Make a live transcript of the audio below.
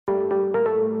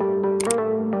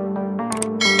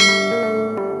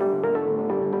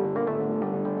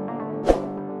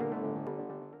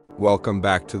welcome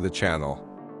back to the channel.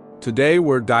 Today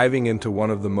we're diving into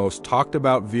one of the most talked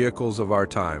about vehicles of our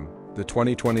time, the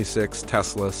 2026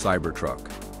 Tesla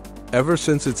Cybertruck. Ever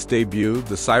since its debut,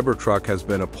 the Cybertruck has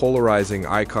been a polarizing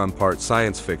icon, part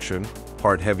science fiction,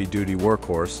 part heavy-duty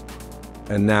workhorse.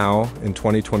 And now, in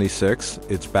 2026,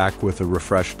 it's back with a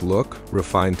refreshed look,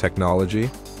 refined technology,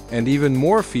 and even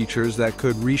more features that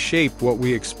could reshape what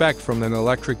we expect from an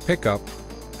electric pickup.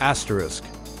 Asterisk.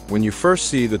 When you first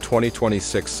see the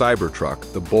 2026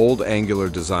 Cybertruck, the bold angular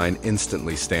design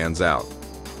instantly stands out.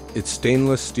 Its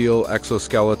stainless steel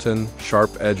exoskeleton,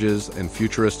 sharp edges, and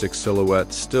futuristic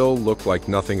silhouette still look like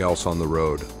nothing else on the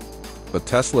road. But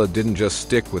Tesla didn't just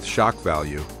stick with shock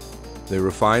value. They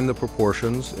refined the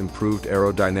proportions, improved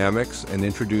aerodynamics, and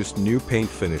introduced new paint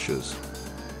finishes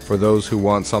for those who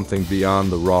want something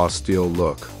beyond the raw steel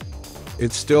look.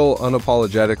 It's still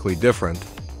unapologetically different,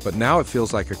 but now it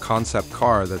feels like a concept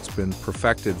car that's been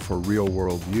perfected for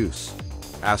real-world use.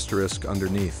 Asterisk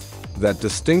underneath. That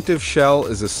distinctive shell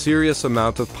is a serious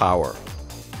amount of power.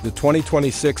 The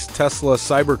 2026 Tesla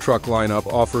Cybertruck lineup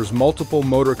offers multiple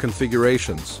motor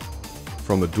configurations,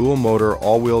 from a dual-motor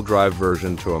all-wheel drive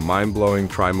version to a mind-blowing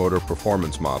tri-motor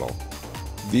performance model.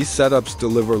 These setups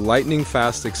deliver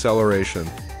lightning-fast acceleration,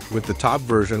 with the top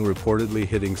version reportedly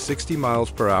hitting 60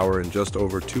 miles per hour in just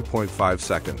over 2.5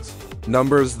 seconds.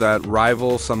 Numbers that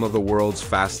rival some of the world's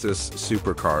fastest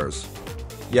supercars.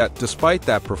 Yet, despite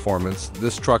that performance,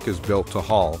 this truck is built to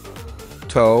haul,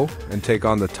 tow, and take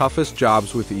on the toughest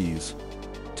jobs with ease.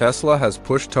 Tesla has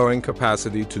pushed towing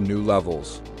capacity to new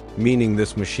levels, meaning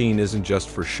this machine isn't just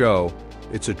for show,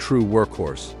 it's a true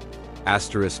workhorse.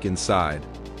 Asterisk inside.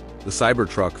 The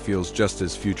Cybertruck feels just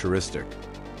as futuristic.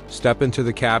 Step into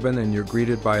the cabin and you're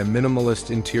greeted by a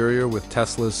minimalist interior with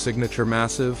Tesla's signature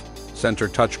massive center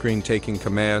touchscreen taking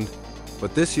command,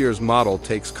 but this year's model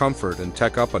takes comfort and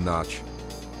tech up a notch.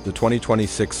 The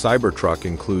 2026 Cybertruck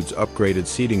includes upgraded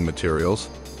seating materials,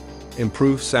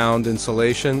 improved sound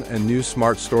insulation, and new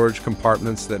smart storage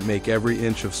compartments that make every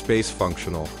inch of space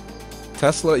functional.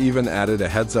 Tesla even added a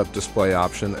heads-up display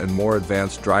option and more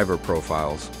advanced driver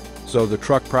profiles, so the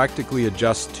truck practically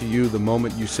adjusts to you the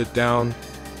moment you sit down.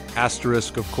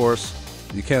 Asterisk, of course,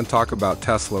 you can't talk about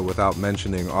Tesla without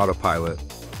mentioning autopilot.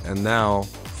 And now,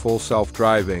 full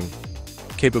self-driving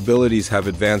capabilities have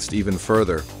advanced even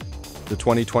further. The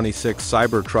 2026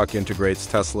 Cybertruck integrates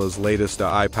Tesla's latest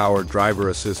AI-powered driver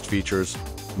assist features,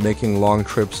 making long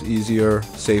trips easier,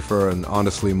 safer, and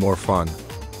honestly more fun.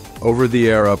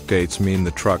 Over-the-air updates mean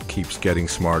the truck keeps getting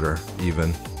smarter,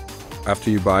 even after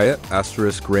you buy it.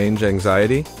 Asterisk range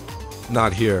anxiety?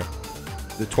 Not here.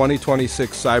 The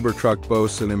 2026 Cybertruck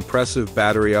boasts an impressive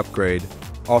battery upgrade,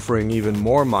 offering even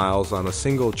more miles on a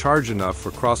single charge, enough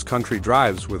for cross-country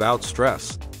drives without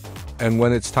stress. And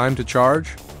when it's time to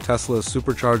charge, Tesla's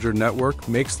supercharger network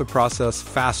makes the process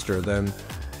faster than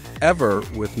ever,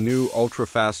 with new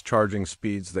ultra-fast charging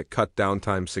speeds that cut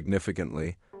downtime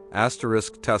significantly.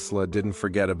 Asterisk Tesla didn't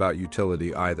forget about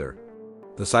utility either.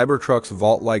 The Cybertruck's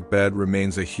vault-like bed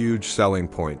remains a huge selling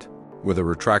point, with a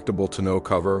retractable tonneau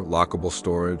cover, lockable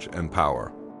storage, and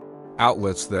power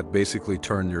outlets that basically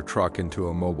turn your truck into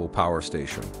a mobile power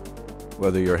station.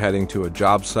 Whether you're heading to a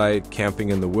job site, camping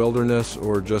in the wilderness,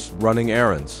 or just running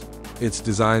errands, it's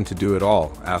designed to do it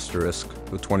all. Asterisk,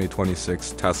 the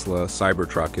 2026 Tesla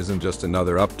Cybertruck isn't just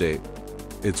another update.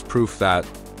 It's proof that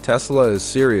Tesla is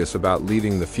serious about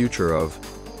leading the future of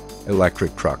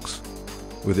electric trucks.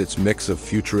 With its mix of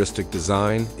futuristic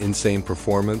design, insane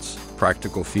performance,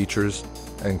 practical features,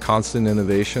 and constant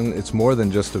innovation, it's more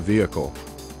than just a vehicle.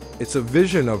 It's a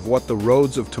vision of what the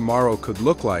roads of tomorrow could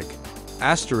look like.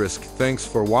 Asterisk, thanks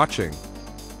for watching.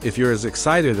 If you're as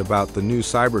excited about the new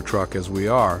Cybertruck as we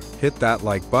are, hit that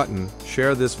like button,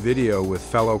 share this video with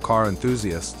fellow car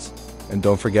enthusiasts, and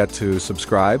don't forget to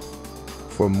subscribe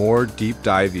for more deep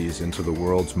dives into the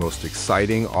world's most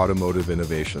exciting automotive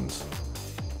innovations.